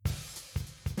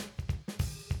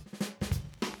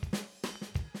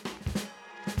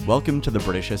Welcome to the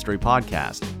British History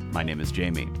Podcast. My name is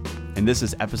Jamie, and this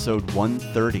is episode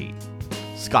 130,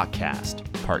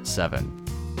 Scotcast, Part 7.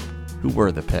 Who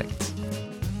were the Picts?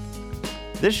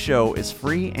 This show is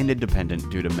free and independent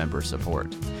due to member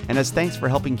support, and as thanks for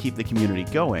helping keep the community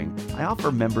going, I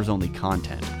offer members-only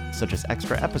content, such as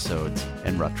extra episodes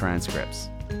and rough transcripts.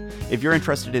 If you're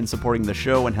interested in supporting the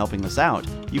show and helping us out,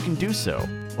 you can do so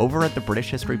over at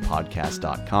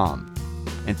thebritishhistorypodcast.com.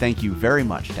 And thank you very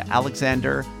much to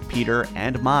Alexander, Peter,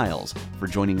 and Miles for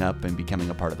joining up and becoming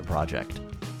a part of the project.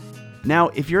 Now,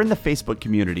 if you're in the Facebook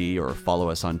community or follow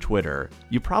us on Twitter,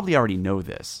 you probably already know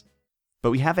this,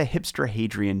 but we have a Hipster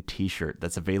Hadrian t-shirt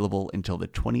that's available until the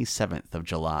 27th of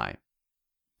July.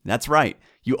 That's right,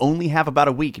 you only have about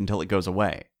a week until it goes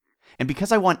away. And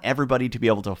because I want everybody to be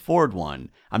able to afford one,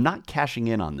 I'm not cashing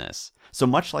in on this. So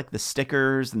much like the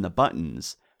stickers and the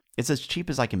buttons, it's as cheap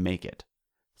as I can make it.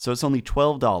 So it's only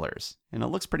 $12, and it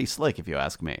looks pretty slick if you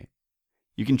ask me.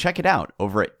 You can check it out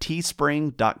over at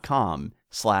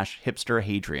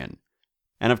teespring.com/hipsterhadrian.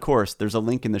 And of course, there's a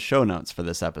link in the show notes for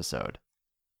this episode.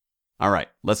 All right,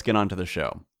 let's get on to the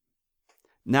show.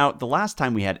 Now, the last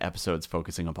time we had episodes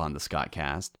focusing upon the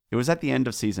Scotcast, it was at the end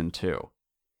of Season 2,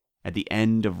 at the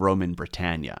end of Roman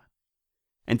Britannia.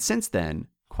 And since then,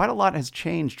 quite a lot has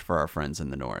changed for our friends in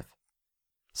the North.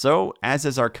 So, as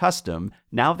is our custom,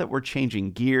 now that we're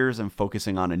changing gears and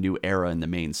focusing on a new era in the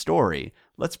main story,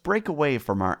 let's break away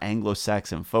from our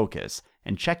Anglo-Saxon focus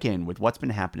and check in with what's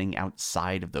been happening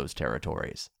outside of those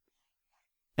territories.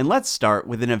 And let's start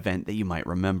with an event that you might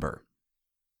remember.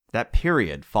 That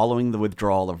period following the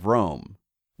withdrawal of Rome,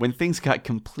 when things got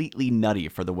completely nutty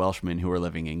for the Welshmen who were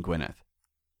living in Gwynedd,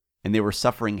 and they were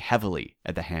suffering heavily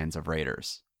at the hands of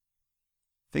raiders.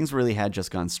 Things really had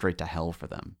just gone straight to hell for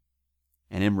them.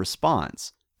 And in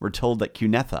response, we're told that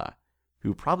Cunetha,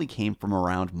 who probably came from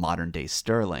around modern-day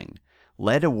Stirling,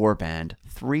 led a warband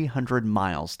 300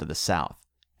 miles to the south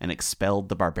and expelled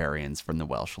the barbarians from the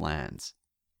Welsh lands.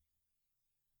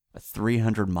 A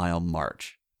 300-mile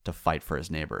march to fight for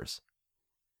his neighbors.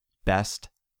 Best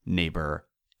neighbor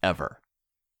ever.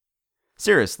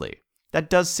 Seriously, that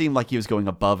does seem like he was going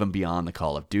above and beyond the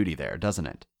call of duty there, doesn't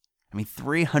it? I mean,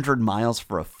 300 miles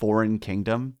for a foreign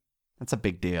kingdom? That's a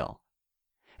big deal.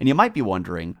 And you might be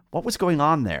wondering what was going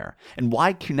on there and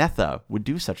why Cunetha would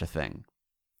do such a thing,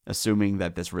 assuming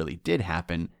that this really did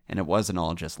happen and it wasn't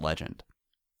all just legend.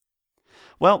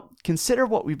 Well, consider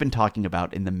what we've been talking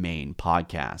about in the main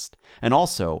podcast, and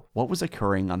also what was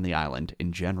occurring on the island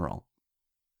in general.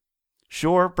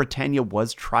 Sure, Britannia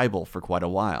was tribal for quite a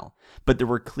while, but there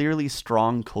were clearly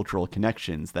strong cultural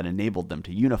connections that enabled them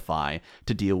to unify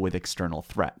to deal with external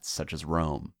threats such as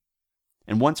Rome.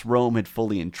 And once Rome had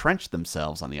fully entrenched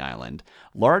themselves on the island,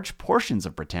 large portions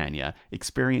of Britannia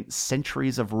experienced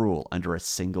centuries of rule under a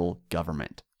single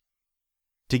government.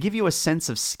 To give you a sense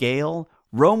of scale,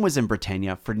 Rome was in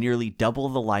Britannia for nearly double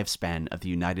the lifespan of the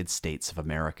United States of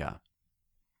America.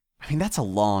 I mean, that's a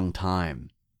long time.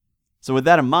 So with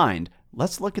that in mind,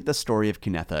 let's look at the story of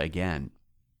Cunetha again.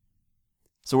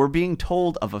 So we're being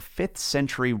told of a 5th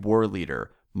century war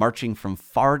leader marching from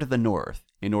far to the north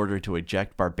in order to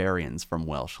eject barbarians from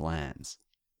Welsh lands.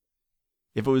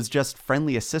 If it was just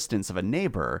friendly assistance of a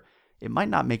neighbor, it might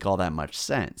not make all that much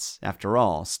sense. After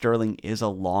all, Stirling is a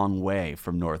long way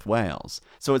from North Wales,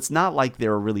 so it's not like they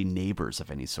were really neighbors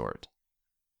of any sort.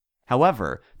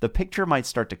 However, the picture might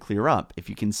start to clear up if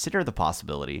you consider the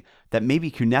possibility that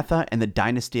maybe Cunetha and the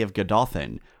dynasty of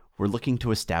Godolphin were looking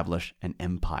to establish an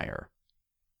empire.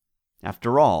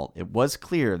 After all, it was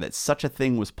clear that such a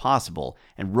thing was possible,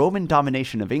 and Roman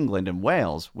domination of England and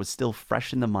Wales was still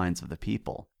fresh in the minds of the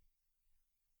people.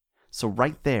 So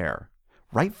right there,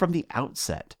 right from the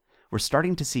outset, we're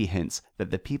starting to see hints that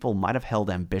the people might have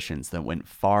held ambitions that went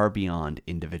far beyond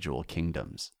individual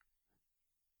kingdoms.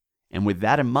 And with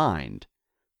that in mind,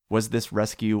 was this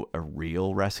rescue a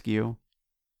real rescue?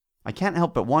 I can't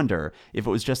help but wonder if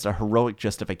it was just a heroic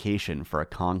justification for a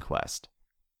conquest.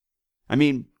 I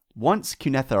mean, once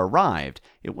Cunetha arrived,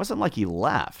 it wasn't like he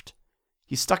left.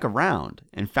 He stuck around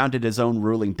and founded his own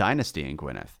ruling dynasty in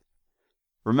Gwynedd.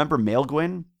 Remember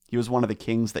Maelgwyn? He was one of the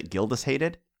kings that Gildas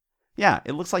hated? Yeah,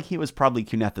 it looks like he was probably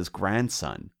Cunetha's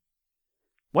grandson.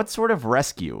 What sort of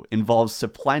rescue involves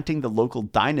supplanting the local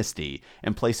dynasty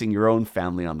and placing your own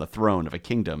family on the throne of a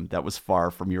kingdom that was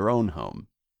far from your own home?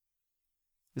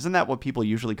 Isn't that what people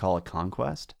usually call a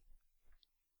conquest?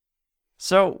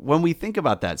 So, when we think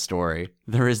about that story,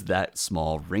 there is that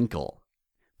small wrinkle.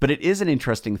 But it is an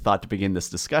interesting thought to begin this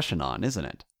discussion on, isn't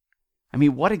it? I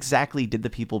mean, what exactly did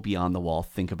the people beyond the wall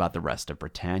think about the rest of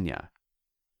Britannia?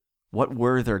 What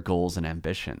were their goals and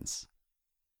ambitions?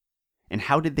 And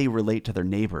how did they relate to their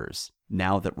neighbors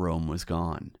now that Rome was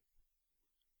gone?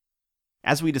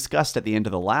 As we discussed at the end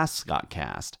of the last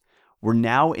Scotcast, we're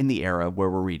now in the era where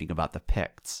we're reading about the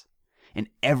Picts. And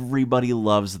everybody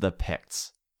loves the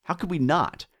Picts. How could we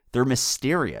not? They're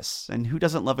mysterious, and who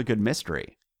doesn't love a good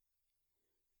mystery?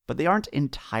 But they aren't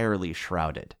entirely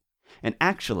shrouded. And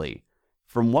actually,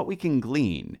 from what we can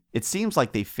glean, it seems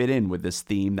like they fit in with this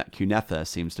theme that Cunetha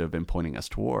seems to have been pointing us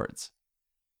towards.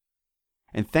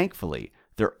 And thankfully,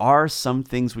 there are some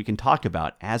things we can talk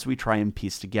about as we try and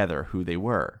piece together who they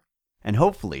were. And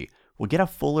hopefully, we'll get a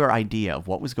fuller idea of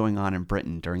what was going on in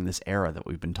Britain during this era that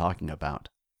we've been talking about.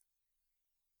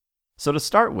 So to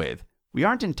start with, we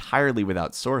aren't entirely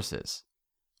without sources.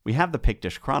 We have the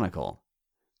Pictish Chronicle.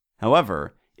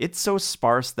 However, it's so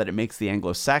sparse that it makes the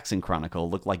Anglo-Saxon Chronicle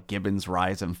look like Gibbon's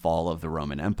rise and fall of the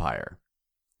Roman Empire.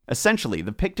 Essentially,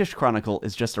 the Pictish Chronicle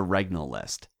is just a regnal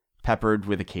list, peppered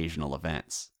with occasional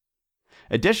events.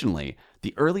 Additionally,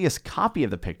 the earliest copy of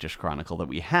the Pictish Chronicle that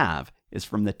we have is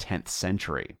from the 10th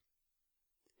century.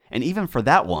 And even for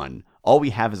that one, all we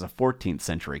have is a 14th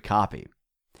century copy.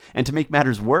 And to make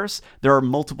matters worse, there are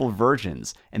multiple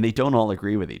versions, and they don't all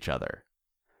agree with each other.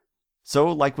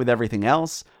 So, like with everything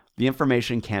else, the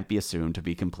information can't be assumed to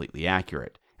be completely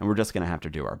accurate, and we're just going to have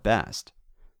to do our best.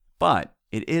 But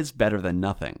it is better than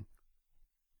nothing.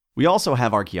 We also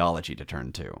have archaeology to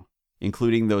turn to,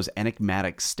 including those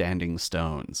enigmatic standing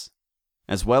stones,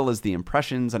 as well as the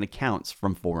impressions and accounts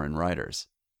from foreign writers.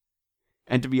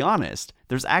 And to be honest,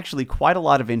 there's actually quite a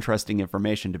lot of interesting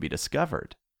information to be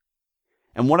discovered.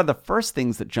 And one of the first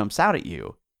things that jumps out at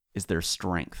you is their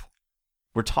strength.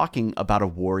 We're talking about a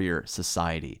warrior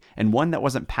society, and one that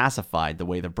wasn't pacified the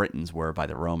way the Britons were by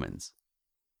the Romans.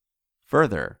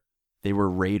 Further, they were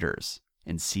raiders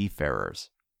and seafarers.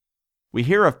 We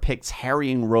hear of Picts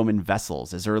harrying Roman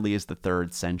vessels as early as the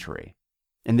 3rd century,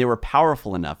 and they were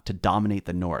powerful enough to dominate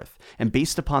the north, and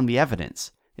based upon the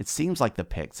evidence, it seems like the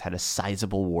Picts had a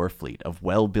sizable war fleet of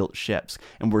well-built ships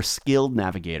and were skilled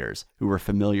navigators who were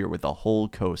familiar with the whole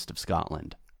coast of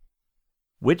Scotland.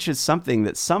 Which is something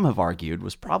that some have argued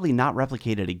was probably not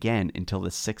replicated again until the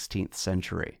 16th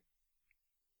century.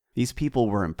 These people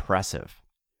were impressive,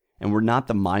 and were not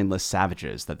the mindless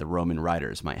savages that the Roman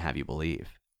writers might have you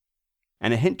believe.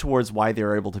 And a hint towards why they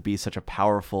were able to be such a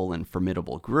powerful and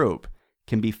formidable group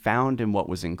can be found in what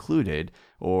was included,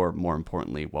 or more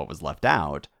importantly, what was left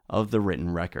out, of the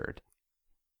written record.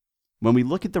 When we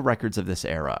look at the records of this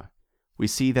era, we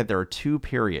see that there are 2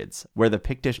 periods where the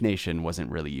Pictish nation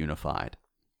wasn't really unified.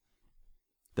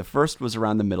 The first was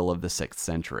around the middle of the 6th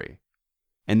century,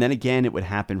 and then again it would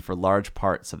happen for large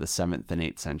parts of the 7th and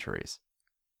 8th centuries.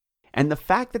 And the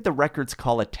fact that the records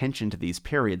call attention to these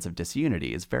periods of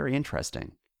disunity is very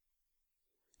interesting.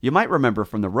 You might remember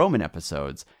from the Roman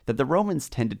episodes that the Romans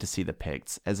tended to see the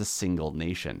Picts as a single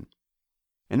nation.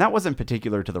 And that wasn't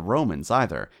particular to the Romans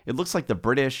either. It looks like the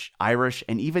British, Irish,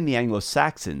 and even the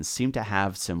Anglo-Saxons seem to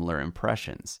have similar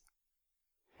impressions.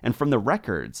 And from the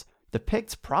records, the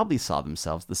Picts probably saw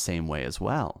themselves the same way as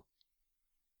well.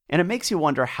 And it makes you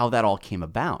wonder how that all came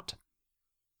about.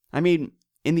 I mean,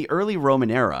 in the early Roman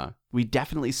era, we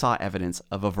definitely saw evidence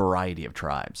of a variety of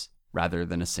tribes, rather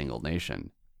than a single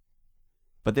nation.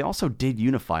 But they also did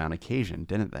unify on occasion,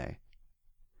 didn't they?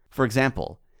 For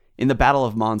example, in the Battle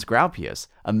of Mons Graupius,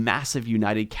 a massive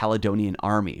united Caledonian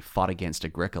army fought against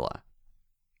Agricola.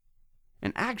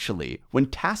 And actually, when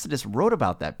Tacitus wrote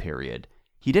about that period,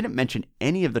 he didn't mention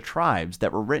any of the tribes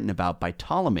that were written about by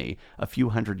Ptolemy a few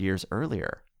hundred years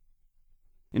earlier.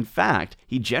 In fact,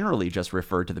 he generally just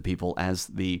referred to the people as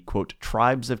the, quote,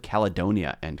 tribes of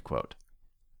Caledonia, end quote.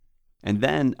 And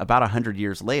then, about 100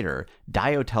 years later,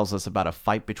 Dio tells us about a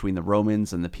fight between the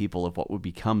Romans and the people of what would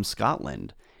become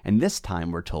Scotland, and this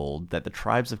time we're told that the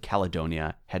tribes of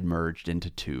Caledonia had merged into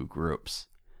 2 groups,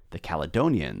 the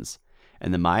Caledonians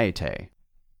and the Maetae.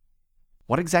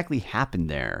 What exactly happened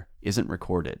there isn't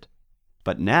recorded,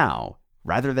 but now,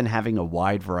 rather than having a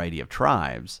wide variety of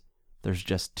tribes, there's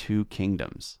just 2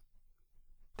 kingdoms.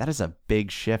 That is a big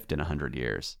shift in 100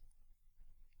 years.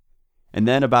 And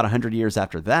then about 100 years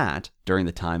after that, during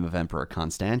the time of Emperor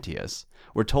Constantius,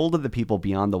 we're told of the people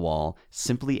beyond the wall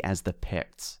simply as the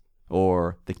Picts,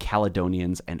 or the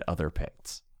Caledonians and other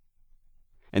Picts.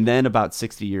 And then about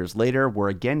 60 years later, we're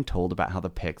again told about how the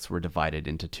Picts were divided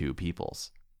into 2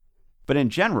 peoples. But in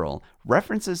general,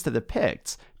 references to the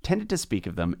Picts tended to speak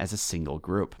of them as a single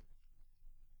group.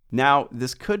 Now,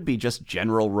 this could be just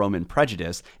general Roman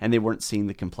prejudice, and they weren't seeing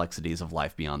the complexities of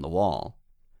life beyond the wall.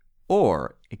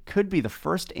 Or it could be the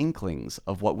first inklings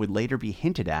of what would later be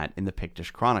hinted at in the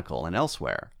Pictish Chronicle and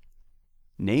elsewhere.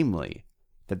 Namely,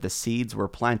 that the seeds were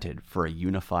planted for a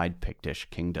unified Pictish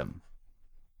kingdom.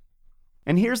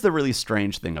 And here's the really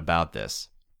strange thing about this.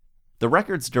 The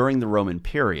records during the Roman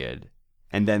period,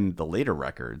 and then the later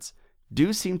records,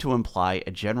 do seem to imply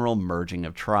a general merging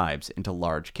of tribes into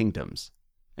large kingdoms,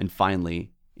 and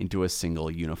finally into a single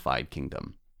unified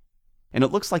kingdom. And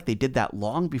it looks like they did that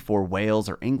long before Wales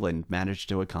or England managed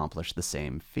to accomplish the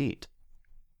same feat.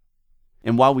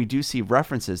 And while we do see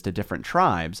references to different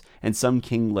tribes, and some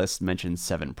king lists mention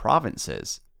 7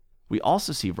 provinces, we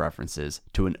also see references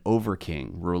to an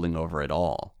overking ruling over it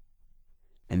all.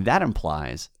 And that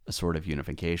implies a sort of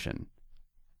unification.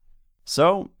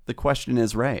 So the question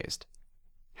is raised,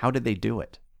 how did they do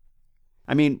it?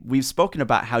 I mean, we've spoken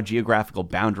about how geographical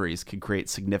boundaries could create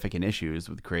significant issues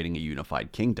with creating a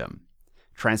unified kingdom.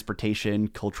 Transportation,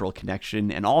 cultural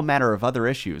connection, and all manner of other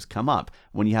issues come up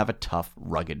when you have a tough,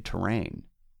 rugged terrain.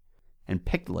 And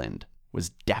Pictland was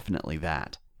definitely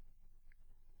that.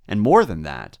 And more than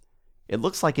that, it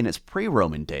looks like in its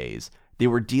pre-Roman days, they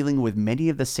were dealing with many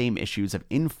of the same issues of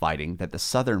infighting that the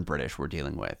southern British were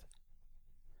dealing with.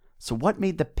 So what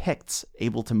made the Picts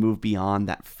able to move beyond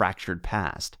that fractured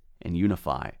past and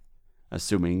unify,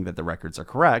 assuming that the records are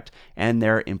correct and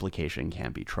their implication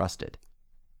can be trusted?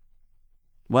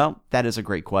 Well, that is a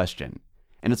great question,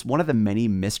 and it's one of the many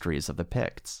mysteries of the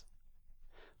Picts.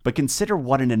 But consider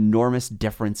what an enormous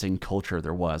difference in culture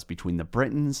there was between the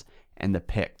Britons and the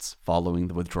Picts following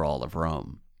the withdrawal of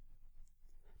Rome.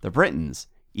 The Britons,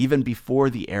 even before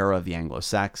the era of the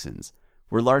Anglo-Saxons,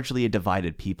 were largely a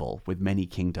divided people with many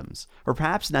kingdoms, or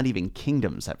perhaps not even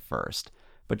kingdoms at first,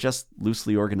 but just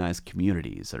loosely organized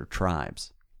communities or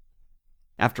tribes.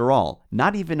 After all,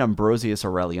 not even Ambrosius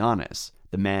Aurelianus,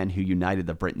 the man who united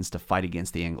the Britons to fight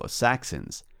against the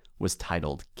Anglo-Saxons, was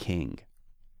titled king.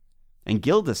 And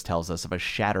Gildas tells us of a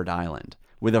shattered island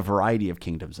with a variety of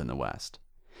kingdoms in the west.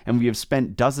 And we have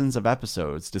spent dozens of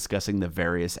episodes discussing the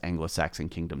various Anglo-Saxon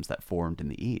kingdoms that formed in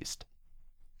the east.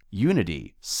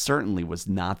 Unity certainly was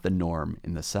not the norm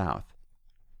in the south.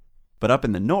 But up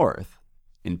in the north,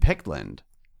 in Pictland,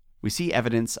 we see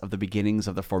evidence of the beginnings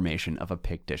of the formation of a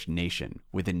Pictish nation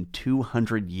within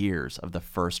 200 years of the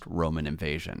first Roman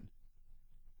invasion.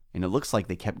 And it looks like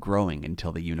they kept growing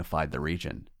until they unified the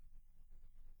region.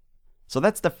 So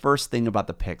that's the first thing about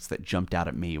the Picts that jumped out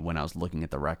at me when I was looking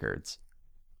at the records.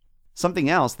 Something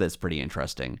else that's pretty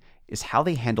interesting is how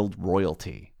they handled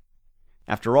royalty.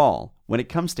 After all, when it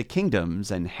comes to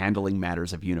kingdoms and handling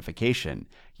matters of unification,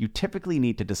 you typically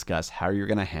need to discuss how you're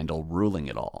going to handle ruling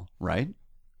it all, right?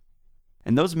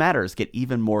 And those matters get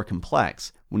even more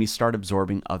complex when you start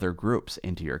absorbing other groups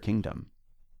into your kingdom.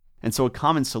 And so a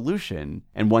common solution,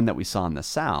 and one that we saw in the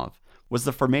south, was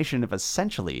the formation of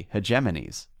essentially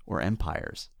hegemonies, or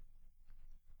empires.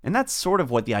 And that's sort of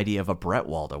what the idea of a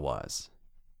Bretwalda was.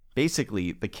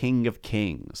 Basically, the king of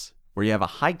kings, where you have a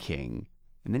high king,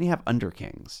 and then you have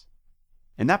underkings.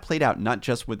 And that played out not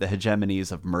just with the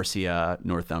hegemonies of Mercia,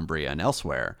 Northumbria, and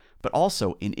elsewhere, but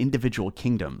also in individual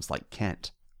kingdoms like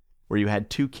Kent, where you had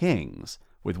 2 kings,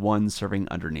 with one serving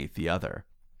underneath the other.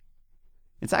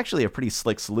 It's actually a pretty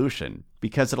slick solution,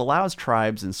 because it allows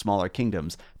tribes and smaller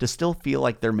kingdoms to still feel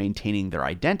like they're maintaining their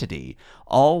identity,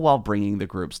 all while bringing the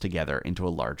groups together into a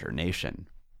larger nation.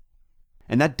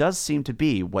 And that does seem to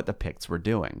be what the Picts were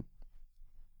doing.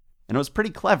 And it was pretty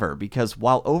clever, because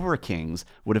while over-kings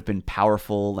would have been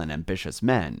powerful and ambitious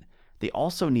men, they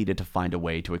also needed to find a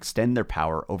way to extend their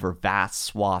power over vast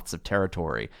swaths of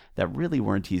territory that really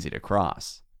weren't easy to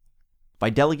cross. By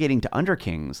delegating to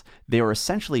underkings, they were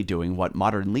essentially doing what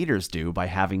modern leaders do by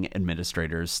having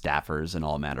administrators, staffers, and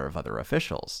all manner of other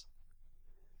officials.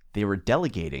 They were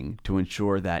delegating to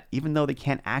ensure that even though they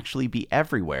can't actually be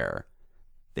everywhere,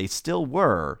 they still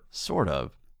were, sort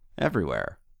of,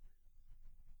 everywhere.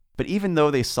 But even though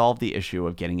they solved the issue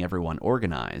of getting everyone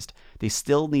organized, they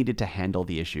still needed to handle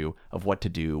the issue of what to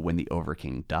do when the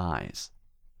overking dies.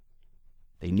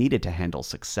 They needed to handle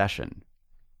succession.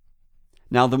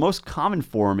 Now, the most common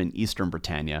form in Eastern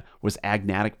Britannia was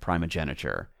agnatic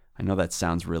primogeniture. I know that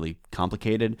sounds really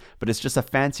complicated, but it's just a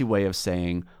fancy way of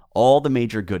saying all the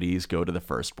major goodies go to the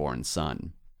firstborn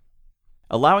son.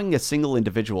 Allowing a single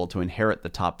individual to inherit the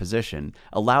top position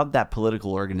allowed that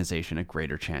political organization a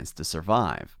greater chance to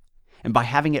survive. And by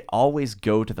having it always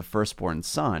go to the firstborn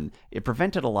son, it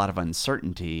prevented a lot of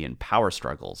uncertainty and power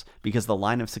struggles because the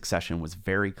line of succession was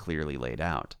very clearly laid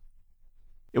out.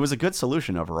 It was a good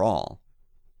solution overall.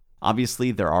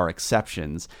 Obviously, there are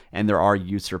exceptions, and there are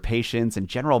usurpations and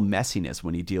general messiness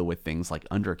when you deal with things like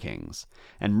underkings.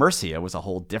 And Mercia was a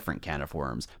whole different can of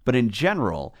worms, but in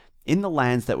general, in the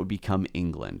lands that would become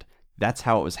England, that's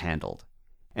how it was handled,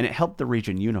 and it helped the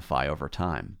region unify over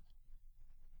time.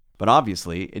 But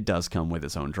obviously, it does come with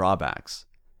its own drawbacks.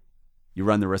 You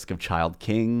run the risk of child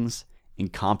kings,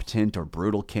 incompetent or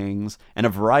brutal kings, and a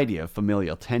variety of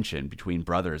familial tension between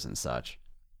brothers and such.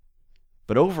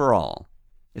 But overall,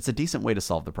 it's a decent way to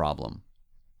solve the problem.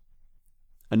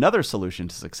 Another solution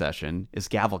to succession is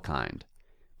gavelkind,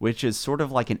 which is sort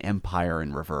of like an empire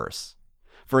in reverse.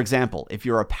 For example, if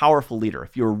you're a powerful leader,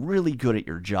 if you're really good at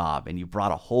your job and you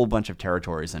brought a whole bunch of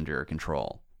territories under your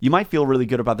control, you might feel really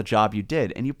good about the job you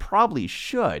did, and you probably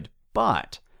should,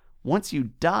 but once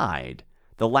you died,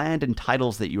 the land and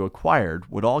titles that you acquired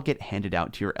would all get handed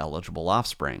out to your eligible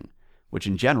offspring, which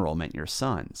in general meant your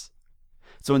sons.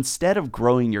 So instead of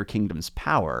growing your kingdom's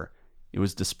power, it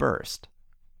was dispersed.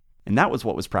 And that was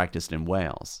what was practiced in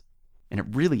Wales, and it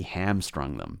really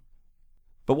hamstrung them.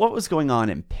 But what was going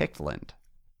on in Pictland?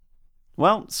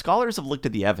 Well, scholars have looked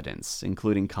at the evidence,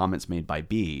 including comments made by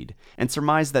Bede, and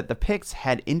surmised that the Picts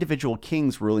had individual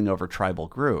kings ruling over tribal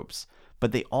groups,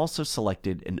 but they also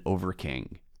selected an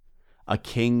overking, a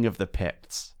king of the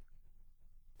Picts.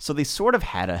 So they sort of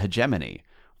had a hegemony,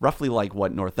 roughly like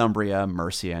what Northumbria,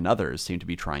 Mercia, and others seem to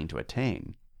be trying to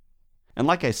attain. And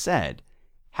like I said,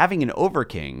 having an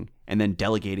overking and then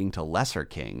delegating to lesser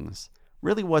kings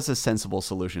really was a sensible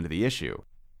solution to the issue.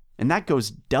 And that goes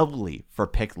doubly for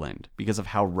Pictland because of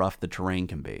how rough the terrain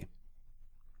can be.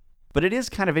 But it is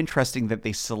kind of interesting that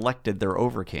they selected their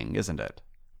overking, isn't it?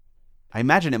 I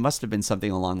imagine it must have been something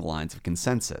along the lines of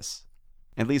consensus.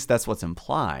 At least that's what's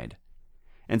implied.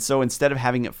 And so instead of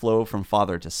having it flow from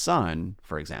father to son,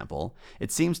 for example,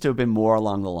 it seems to have been more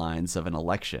along the lines of an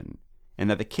election, and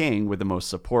that the king with the most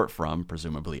support from,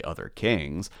 presumably other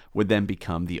kings, would then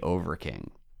become the overking,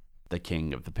 the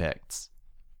king of the Picts.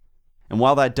 And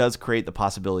while that does create the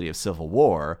possibility of civil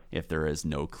war, if there is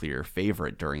no clear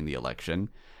favorite during the election,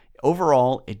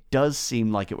 overall, it does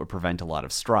seem like it would prevent a lot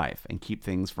of strife and keep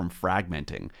things from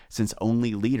fragmenting, since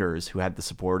only leaders who had the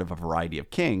support of a variety of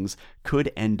kings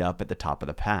could end up at the top of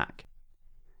the pack.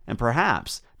 And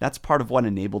perhaps that's part of what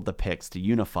enabled the Picts to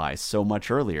unify so much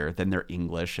earlier than their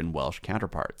English and Welsh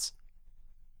counterparts.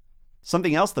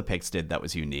 Something else the Picts did that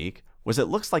was unique was it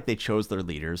looks like they chose their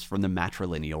leaders from the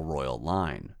matrilineal royal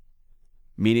line,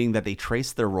 meaning that they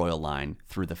traced their royal line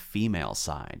through the female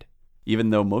side,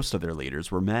 even though most of their leaders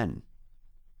were men.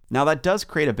 Now that does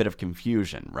create a bit of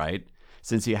confusion, right?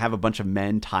 Since you have a bunch of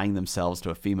men tying themselves to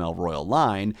a female royal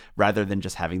line rather than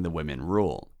just having the women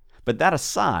rule. But that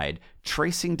aside,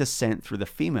 tracing descent through the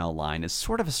female line is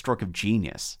sort of a stroke of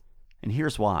genius, and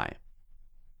here's why.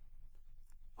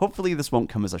 Hopefully this won't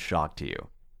come as a shock to you,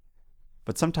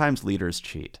 but sometimes leaders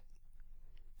cheat.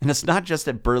 And it's not just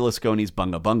at Berlusconi's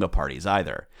bunga bunga parties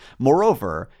either.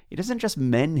 Moreover, it isn't just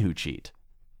men who cheat.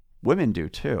 Women do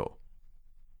too.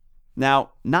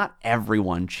 Now, not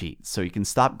everyone cheats, so you can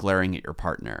stop glaring at your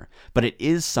partner, but it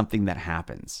is something that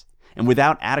happens. And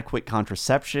without adequate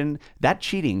contraception, that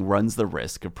cheating runs the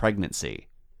risk of pregnancy.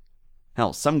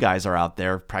 Hell, some guys are out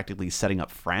there practically setting up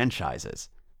franchises.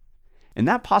 And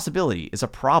that possibility is a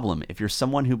problem if you're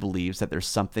someone who believes that there's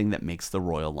something that makes the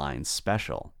royal line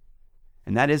special.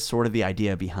 And that is sort of the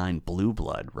idea behind blue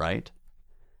blood, right?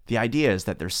 The idea is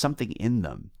that there's something in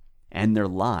them and their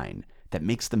line that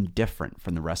makes them different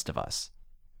from the rest of us.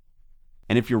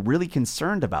 And if you're really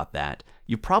concerned about that,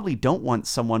 you probably don't want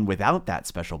someone without that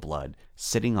special blood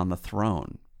sitting on the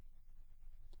throne.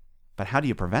 But how do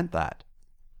you prevent that?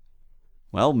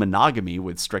 Well, monogamy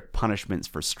with strict punishments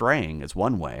for straying is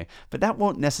one way, but that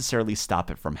won't necessarily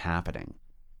stop it from happening.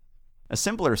 A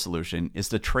simpler solution is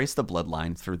to trace the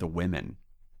bloodline through the women.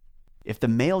 If the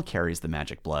male carries the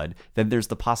magic blood, then there's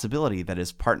the possibility that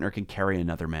his partner can carry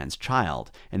another man's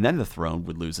child, and then the throne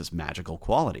would lose its magical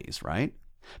qualities, right?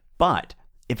 But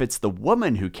if it's the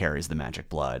woman who carries the magic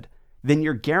blood, then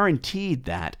you're guaranteed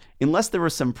that, unless there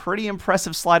was some pretty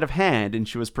impressive sleight of hand and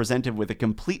she was presented with a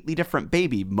completely different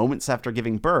baby moments after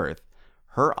giving birth,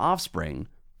 her offspring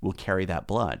will carry that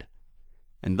blood.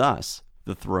 And thus,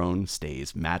 the throne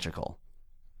stays magical.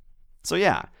 So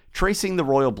yeah, tracing the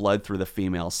royal blood through the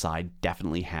female side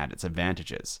definitely had its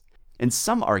advantages. And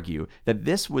some argue that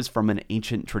this was from an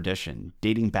ancient tradition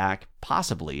dating back,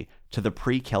 possibly, to the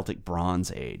pre-Celtic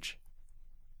Bronze Age.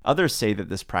 Others say that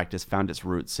this practice found its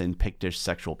roots in Pictish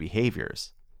sexual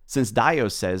behaviors, since Dio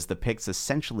says the Picts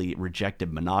essentially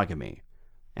rejected monogamy,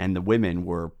 and the women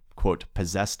were, quote,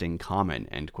 possessed in common,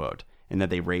 end quote, and that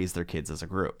they raised their kids as a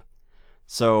group.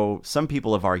 So some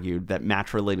people have argued that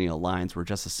matrilineal lines were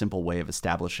just a simple way of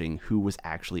establishing who was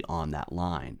actually on that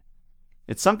line.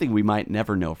 It's something we might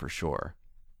never know for sure.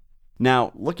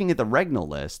 Now, looking at the regnal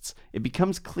lists, it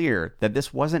becomes clear that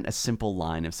this wasn't a simple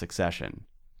line of succession.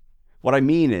 What I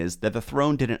mean is that the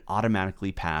throne didn't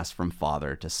automatically pass from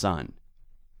father to son,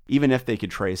 even if they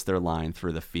could trace their line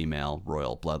through the female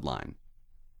royal bloodline.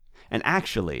 And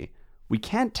actually, we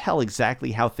can't tell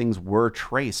exactly how things were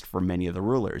traced for many of the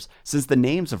rulers, since the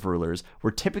names of rulers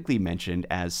were typically mentioned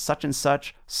as such and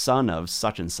such, son of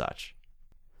such and such.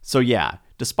 So yeah,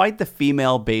 despite the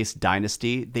female-based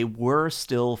dynasty, they were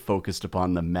still focused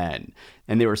upon the men,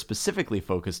 and they were specifically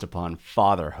focused upon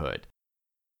fatherhood.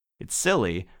 It's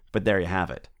silly, but there you have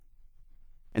it.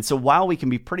 And so while we can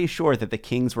be pretty sure that the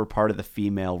kings were part of the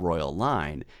female royal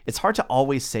line, it's hard to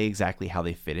always say exactly how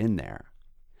they fit in there.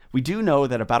 We do know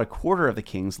that about a quarter of the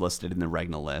kings listed in the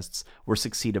regnal lists were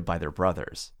succeeded by their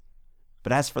brothers.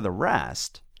 But as for the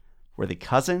rest, were they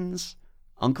cousins,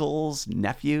 uncles,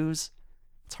 nephews?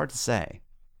 It's hard to say.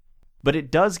 But it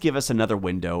does give us another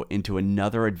window into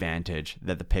another advantage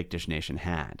that the Pictish nation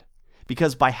had.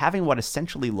 Because by having what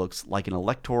essentially looks like an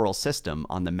electoral system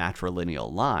on the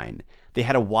matrilineal line, they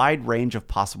had a wide range of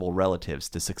possible relatives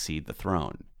to succeed the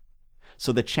throne.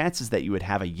 So the chances that you would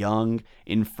have a young,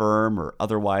 infirm, or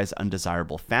otherwise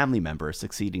undesirable family member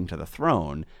succeeding to the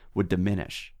throne would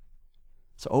diminish.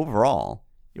 So overall,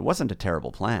 it wasn't a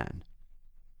terrible plan.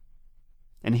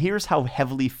 And here's how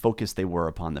heavily focused they were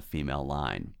upon the female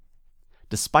line.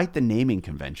 Despite the naming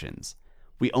conventions,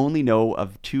 we only know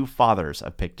of 2 fathers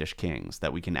of Pictish kings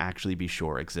that we can actually be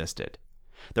sure existed.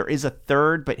 There is a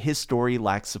third, but his story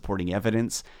lacks supporting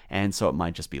evidence, and so it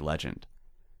might just be legend.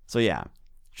 So yeah,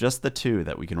 just the 2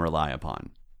 that we can rely upon.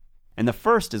 And the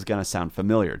first is going to sound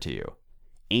familiar to you.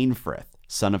 Eanfrith,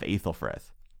 son of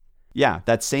Aethelfrith. Yeah,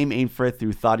 that same Eanfrith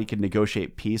who thought he could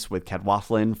negotiate peace with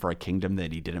Cadwallin for a kingdom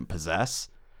that he didn't possess.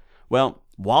 Well,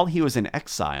 while he was in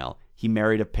exile, he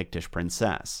married a Pictish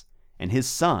princess, and his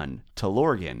son,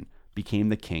 Talorgan, became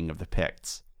the king of the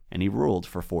Picts, and he ruled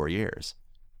for 4 years.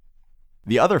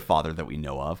 The other father that we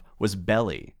know of was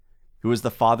Beli, who was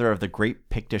the father of the great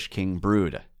Pictish king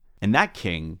Brude. And that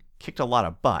king kicked a lot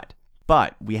of butt,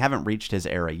 but we haven't reached his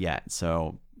era yet,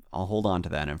 so I'll hold on to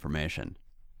that information.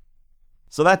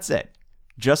 So that's it,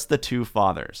 just the 2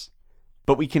 fathers.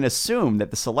 But we can assume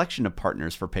that the selection of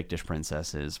partners for Pictish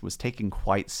princesses was taken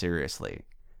quite seriously,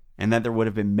 and that there would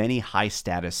have been many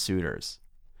high-status suitors.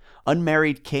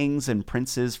 Unmarried kings and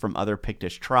princes from other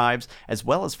Pictish tribes, as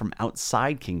well as from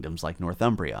outside kingdoms like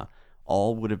Northumbria,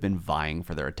 all would have been vying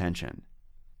for their attention.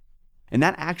 And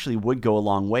that actually would go a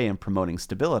long way in promoting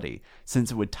stability,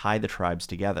 since it would tie the tribes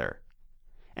together.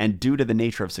 And due to the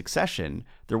nature of succession,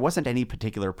 there wasn't any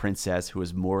particular princess who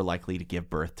was more likely to give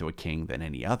birth to a king than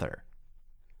any other.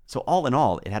 So all in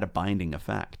all, it had a binding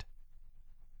effect.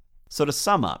 So to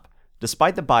sum up,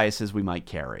 despite the biases we might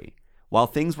carry, while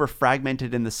things were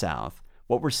fragmented in the south,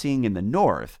 what we're seeing in the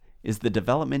north is the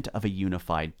development of a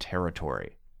unified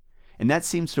territory. And that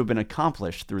seems to have been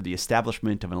accomplished through the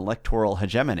establishment of an electoral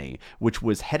hegemony, which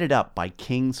was headed up by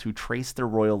kings who traced their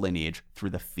royal lineage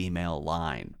through the female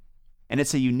line. And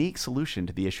it's a unique solution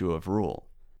to the issue of rule,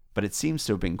 but it seems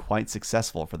to have been quite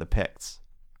successful for the Picts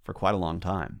for quite a long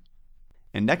time.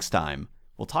 And next time,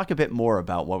 we'll talk a bit more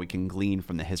about what we can glean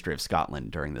from the history of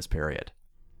Scotland during this period.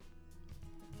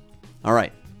 All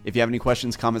right. If you have any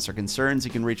questions, comments, or concerns,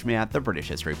 you can reach me at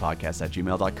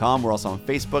thebritishhistorypodcast@gmail.com. We're also on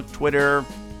Facebook, Twitter,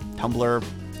 Tumblr,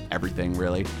 everything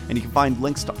really. And you can find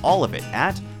links to all of it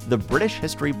at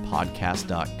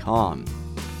thebritishhistorypodcast.com.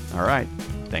 All right.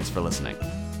 Thanks for listening.